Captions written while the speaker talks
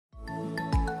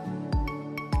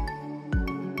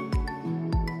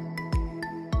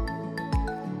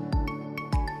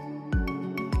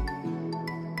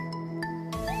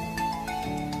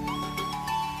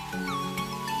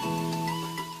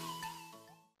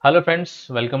Hello friends,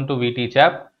 welcome to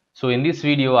B.Tech. So in this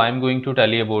video, I am going to tell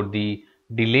you about the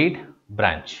delayed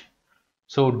branch.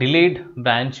 So delayed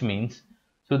branch means,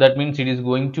 that means it is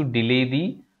going to delay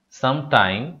the some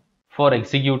time for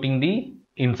executing the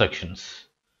instructions.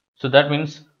 So that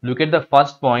means look at the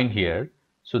first point here.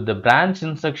 So the branch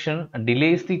instruction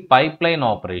delays the pipeline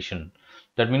operation.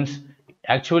 That means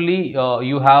actually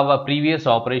you have a previous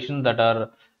operation that are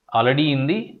already in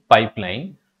the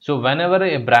pipeline. So whenever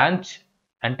a branch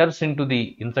enters into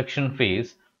the instruction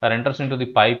phase or enters into the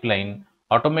pipeline,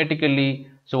 automatically,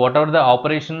 so whatever the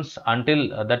operations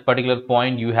until that particular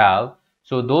point you have,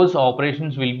 so those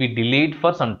operations will be delayed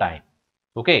for some time.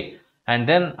 Okay, and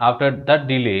then after that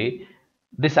delay,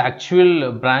 this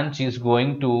actual branch is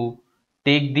going to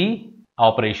take the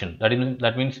operation.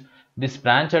 That means this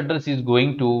branch address is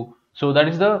going to, so that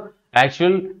is the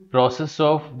actual process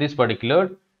of this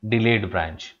particular delayed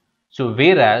branch. So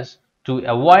whereas to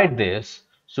avoid this,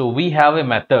 so we have a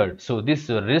method. So this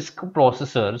RISC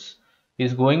processors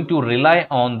is going to rely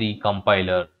on the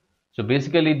compiler. So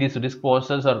basically these RISC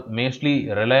processors are mostly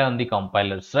rely on the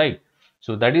compilers, right?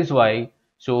 So that is why,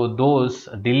 so those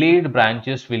delayed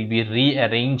branches will be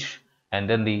rearranged, and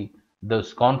then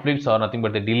those conflicts or nothing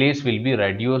but the delays will be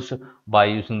reduced by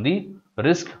using the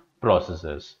RISC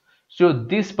processors. So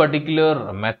this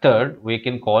particular method we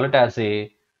can call it as a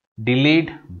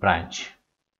delayed branch.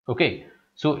 Okay,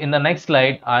 so in the next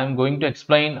slide I am going to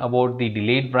explain about the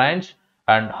delayed branch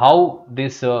and how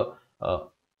this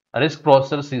RISC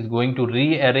process is going to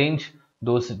rearrange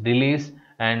those delays,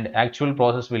 and actual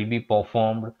process will be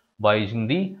performed by using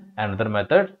the another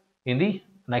method. In the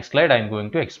next slide I am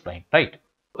going to explain, right?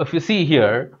 If you see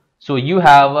here, so you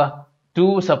have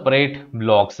two separate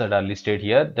blocks that are listed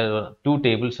here. There are two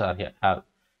tables are here.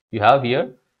 You have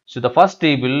here. So the first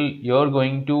table you're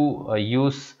going to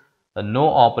use no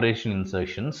operation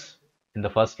insertions in the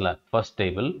first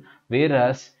table,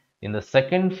 whereas in the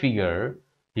second figure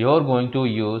you're going to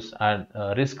use a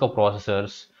RISC of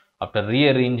processors after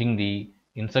rearranging the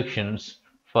instructions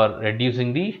for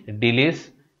reducing the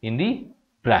delays in the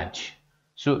branch.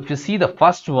 So if you see the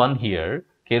first one here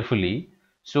carefully,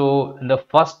 so in the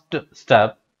first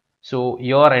step, so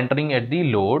you are entering at the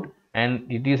load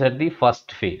and it is at the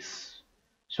first phase.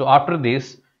 So after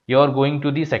this, you are going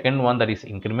to the second one, that is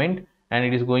increment, and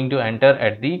it is going to enter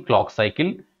at the clock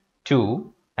cycle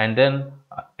 2, and then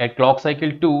at clock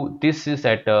cycle 2, this is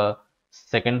at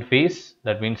second phase.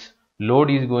 That means load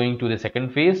is going to the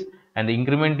second phase and the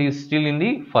increment is still in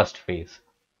the first phase.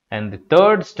 And the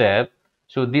third step,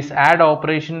 so this add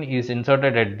operation is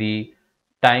inserted at the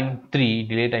time 3,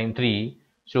 delay time 3.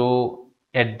 So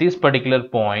at this particular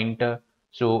point,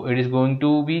 so it is going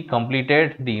to be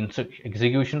completed the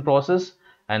execution process,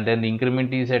 and then the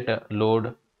increment is at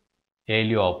load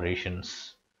ALU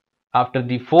operations. After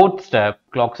the fourth step,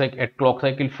 at clock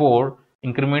cycle 4,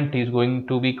 increment is going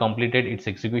to be completed its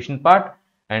execution part,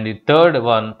 and the third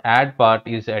one, add part,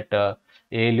 is at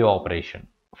ALU operation.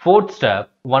 Fourth step,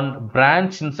 one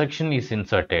branch instruction is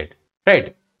inserted,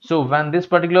 right? So when this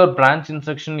particular branch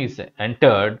instruction is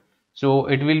entered, so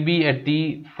it will be at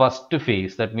the first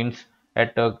phase. That means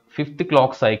at the fifth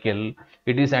clock cycle,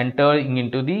 it is entering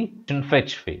into the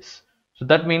fetch phase. So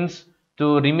that means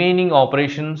the remaining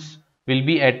operations will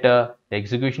be at the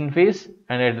execution phase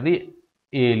and at the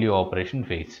ALU operation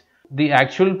phase. The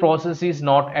actual process is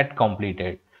not yet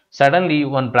completed. Suddenly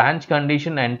one branch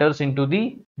condition enters into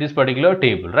this particular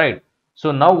table, right?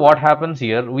 So now what happens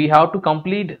here, we have to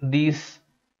complete these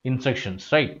instructions,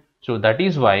 right? So that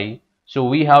is why, so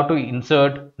we have to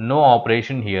insert no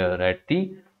operation here at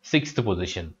the sixth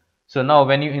position. So now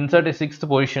when you insert a sixth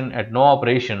position at no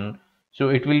operation, so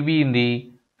it will be in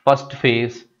the first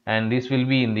phase and this will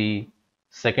be in the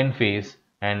second phase,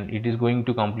 and it is going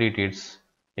to complete its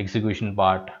execution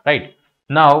part, right?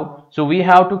 Now, so we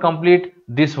have to complete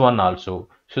this one also.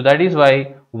 So that is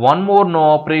why one more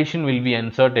no operation will be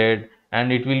inserted,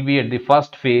 and it will be at the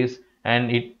first phase,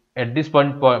 and it at this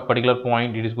particular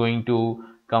point it is going to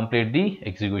complete the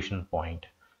execution point.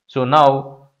 So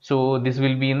now, so this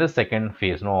will be in the second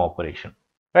phase, no operation,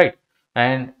 right?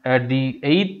 And at the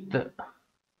eighth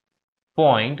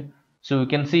point, so you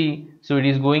can see, so it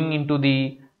is going into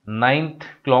the ninth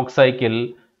clock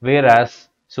cycle, whereas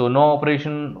so no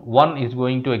operation 1 is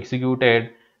going to executed,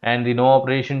 and the no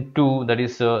operation 2, that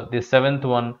is the seventh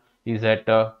one, is at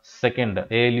second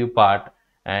ALU part,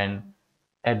 and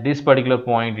at this particular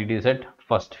point it is at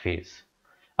first phase.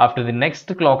 After the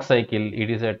next clock cycle, it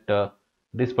is at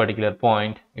this particular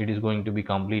point, it is going to be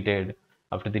completed.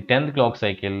 After the 10th clock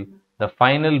cycle, the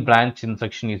final branch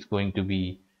instruction is going to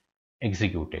be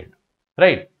executed,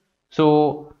 right?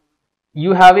 So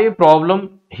you have a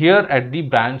problem here at the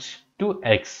branch to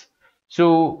x.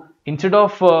 So instead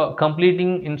of for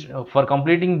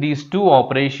completing these two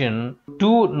operation,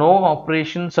 two no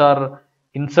operations are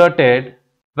inserted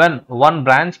when one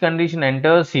branch condition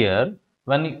enters here.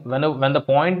 When the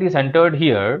point is entered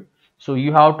here, so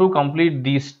you have to complete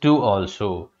these two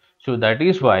also. So that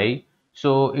is why,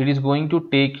 so it is going to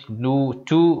take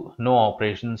two no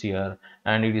operations here,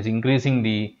 and it is increasing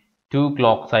the two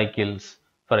clock cycles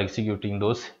for executing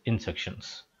those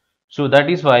instructions. So that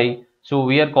is why, so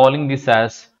we are calling this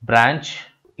as branch.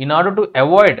 In order to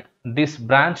avoid this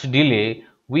branch delay,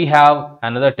 we have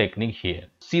another technique here.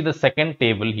 See the second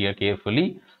table here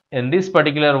carefully. In this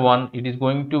particular one, it is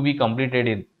going to be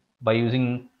completed by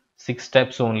using 6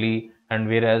 steps only, and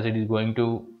whereas it is going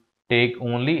to take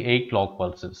only 8 clock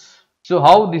pulses. So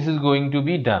how this is going to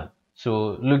be done?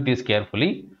 So look this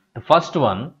carefully. The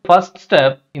first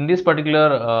step in this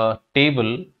particular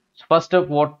table, first step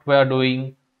what we are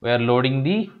doing, we are loading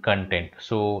the content.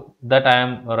 So that I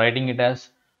am writing it as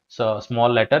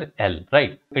small letter L,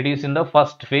 right? It is in the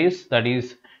first phase, that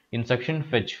is instruction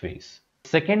fetch phase.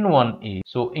 Second one is,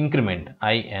 so increment,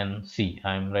 INC,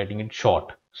 I am writing it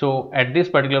short. So at this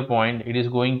particular point, it is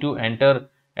going to enter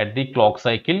at the clock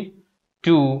cycle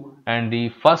 2, and the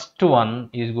first one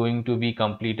is going to be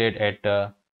completed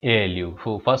at ALU.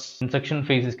 So first instruction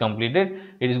phase is completed,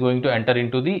 it is going to enter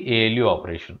into the ALU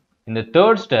operation. In the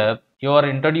third step, you are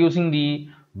introducing the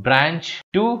branch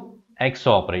to X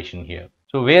operation here.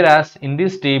 So whereas in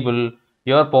this table,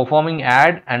 you are performing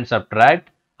add and subtract.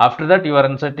 After that, you are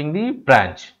inserting the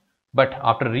branch. But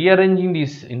after rearranging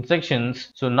these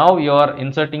instructions, so now you are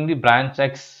inserting the branch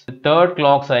X, the third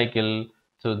clock cycle.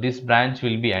 So this branch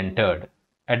will be entered.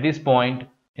 At this point,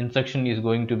 instruction is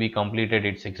going to be completed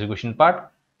its execution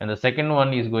part, and the second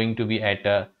one is going to be at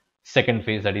a second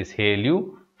phase, that is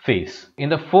ALU phase. In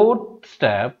the fourth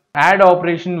step, add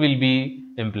operation will be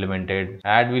implemented.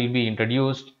 Add will be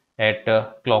introduced at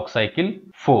clock cycle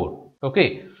 4.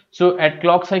 Okay, so at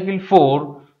clock cycle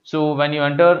 4, so when you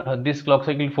enter this clock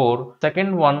cycle 4,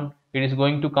 second one, it is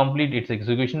going to complete its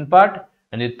execution part,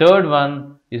 and the third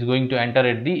one is going to enter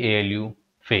at the ALU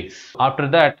phase. After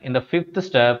that, in the fifth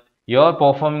step, you are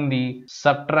performing the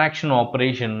subtraction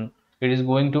operation. It is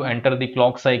going to enter the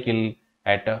clock cycle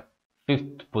at a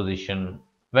fifth position.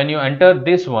 When you enter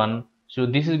this one, so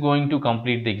this is going to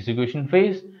complete the execution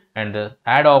phase, and the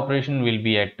add operation will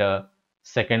be at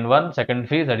second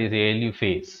phase, that is ALU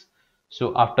phase.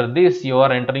 So after this, you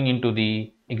are entering into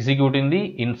the executing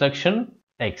the instruction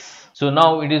X. So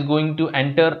now it is going to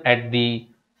enter at the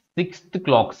sixth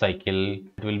clock cycle.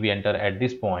 It will be enter at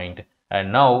this point,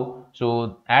 and now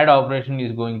so add operation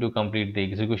is going to complete the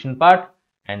execution part,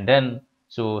 and then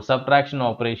so subtraction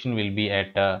operation will be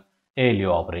at ALU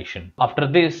operation. After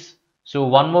this, so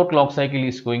one more clock cycle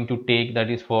is going to take, that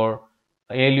is for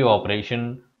ALU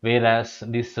operation, whereas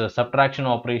this subtraction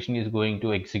operation is going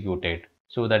to execute it.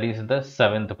 So that is the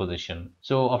seventh position.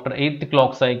 So after eighth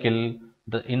clock cycle,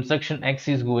 the instruction X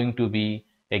is going to be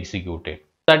executed.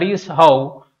 That is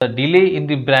how the delay in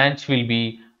the branch will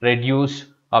be reduced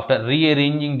after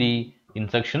rearranging the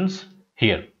instructions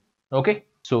here. Okay.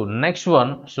 So next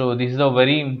one, so this is a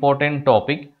very important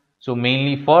topic. So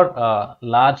mainly for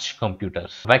large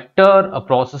computers. Vector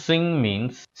processing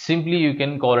means, simply you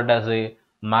can call it as a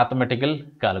mathematical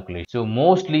calculation. So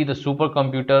mostly the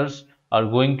supercomputers are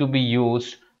going to be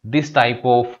used this type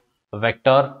of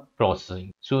vector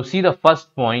processing. So see the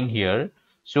first point here.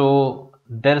 So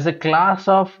there is a class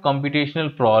of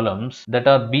computational problems that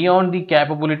are beyond the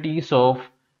capabilities of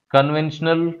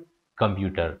conventional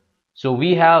computer. So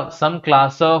we have some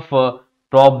class of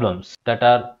problems that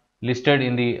are listed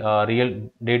in the real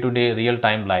day-to-day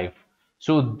real-time life.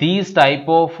 So these type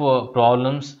of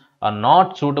problems are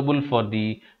not suitable for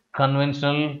the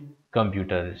conventional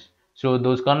computers. So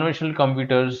those conventional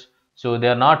computers, so they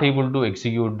are not able to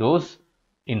execute those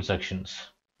instructions,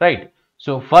 right?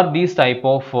 So for these type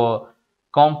of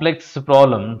complex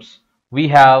problems,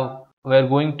 we are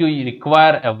going to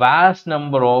require a vast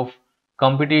number of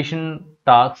computation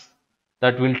tasks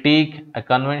that will take a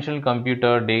conventional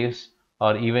computer days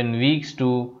or even weeks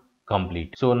to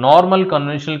complete. So normal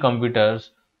conventional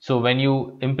computers, so when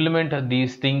you implement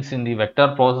these things in the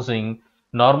vector processing,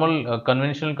 normal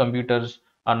conventional computers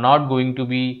are not going to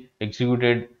be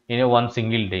executed in a one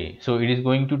single day. So it is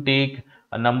going to take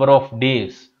a number of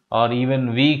days or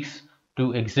even weeks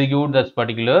to execute that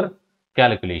particular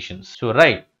calculations. So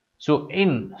right. So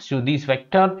this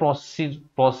vector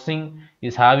processing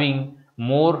is having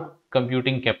more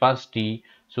computing capacity.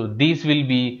 So these will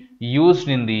be used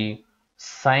in the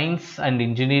science and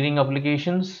engineering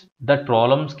applications, that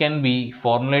problems can be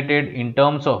formulated in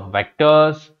terms of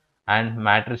vectors and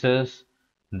matrices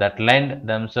that lend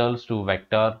themselves to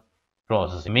vector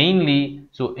processing. Mainly,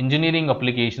 so engineering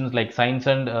applications like science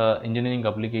and engineering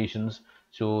applications,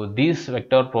 so these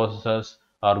vector processors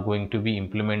are going to be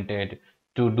implemented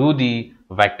to do the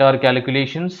vector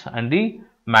calculations and the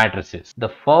matrices. The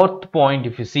fourth point,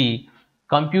 if you see,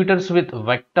 computers with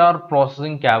vector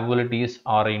processing capabilities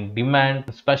are in demand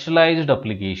in specialized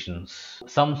applications.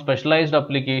 Some specialized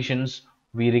applications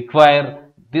we require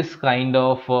this kind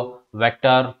of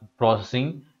vector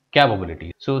processing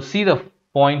capability. So see the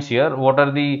points here. What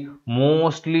are the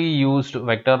mostly used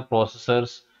vector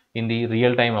processors in the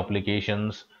real-time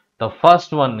applications? The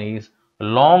first one is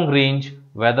long range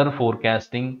weather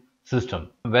forecasting system.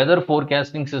 Weather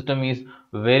forecasting system is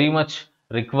very much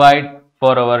required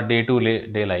for our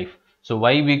day-to-day life. So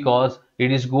why? Because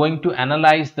it is going to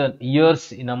analyze the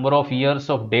number of years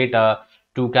of data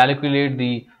to calculate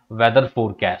the weather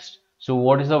forecast. So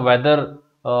what is the weather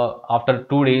after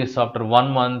 2 days, after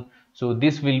 1 month? So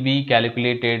this will be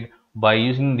calculated by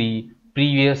using the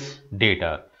previous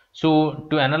data. So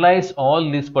to analyze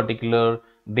all this particular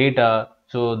data,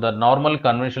 so the normal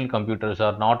conventional computers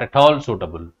are not at all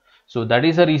suitable. So that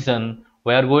is the reason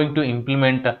we are going to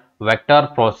implement vector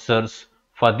processors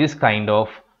for this kind of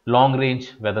long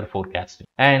range weather forecasting.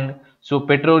 And so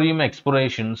petroleum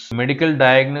explorations, medical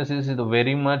diagnosis is a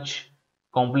very much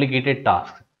complicated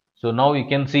task. So now you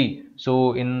can see,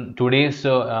 so in today's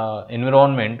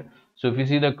environment, so if you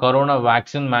see the corona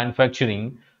vaccine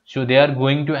manufacturing, so they are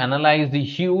going to analyze the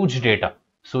huge data.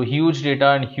 So huge data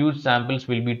and huge samples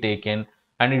will be taken,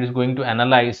 and it is going to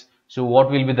analyze. So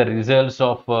what will be the results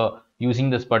of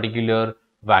using this particular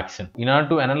vaccine? In order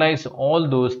to analyze all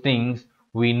those things,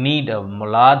 we need a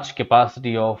large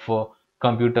capacity of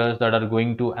computers that are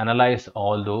going to analyze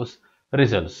all those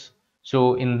results.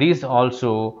 So in this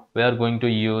also we are going to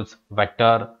use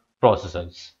vector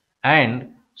processors.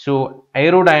 And so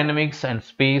aerodynamics and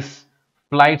space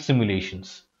flight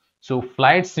simulations. So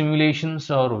flight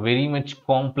simulations are very much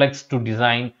complex to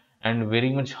design and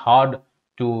very much hard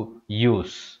to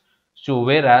use. So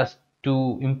whereas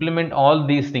to implement all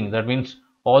these things, that means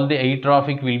all the air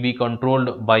traffic will be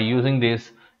controlled by using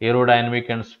this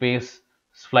aerodynamic and space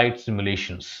flight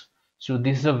simulations. So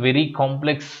this is a very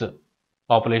complex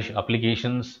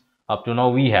applications up to now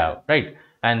we have, right?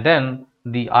 And then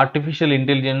the artificial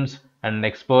intelligence and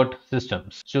expert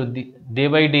systems. So the day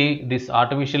by day this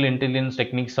artificial intelligence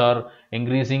techniques are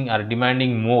increasing, are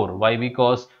demanding more. Why?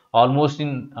 Because almost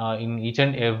in each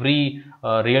and every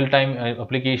real-time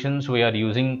applications we are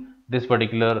using this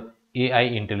particular AI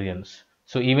intelligence.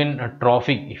 So even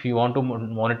traffic, if you want to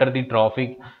monitor the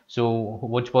traffic, so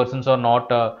which persons are not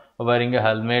wearing a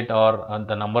helmet or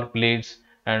the number plates,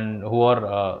 and who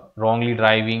are wrongly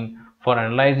driving, for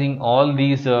analyzing all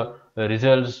these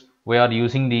results we are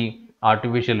using the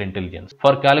artificial intelligence.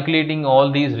 For calculating all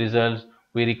these results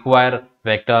we require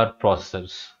vector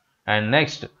processors. And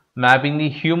next, mapping the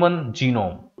human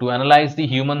genome. To analyze the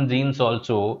human genes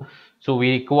also, so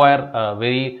we require a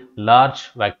very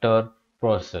large vector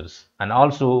processors. And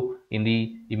also in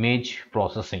the image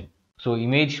processing. So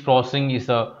image processing is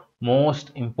the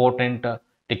most important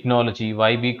technology.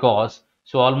 Why? Because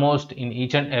so almost in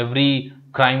each and every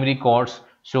crime records,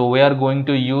 so we are going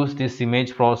to use this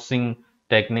image processing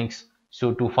techniques,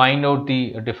 so to find out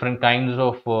the different kinds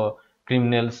of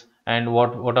criminals and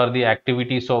what are the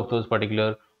activities of those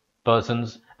particular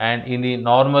persons. And in the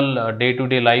normal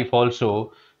day-to-day life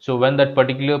also, so when that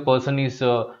particular person is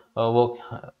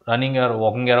running or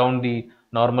walking around the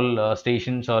normal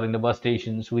stations or in the bus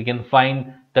stations, we can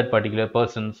find that particular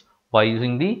persons by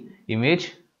using the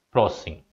image processing.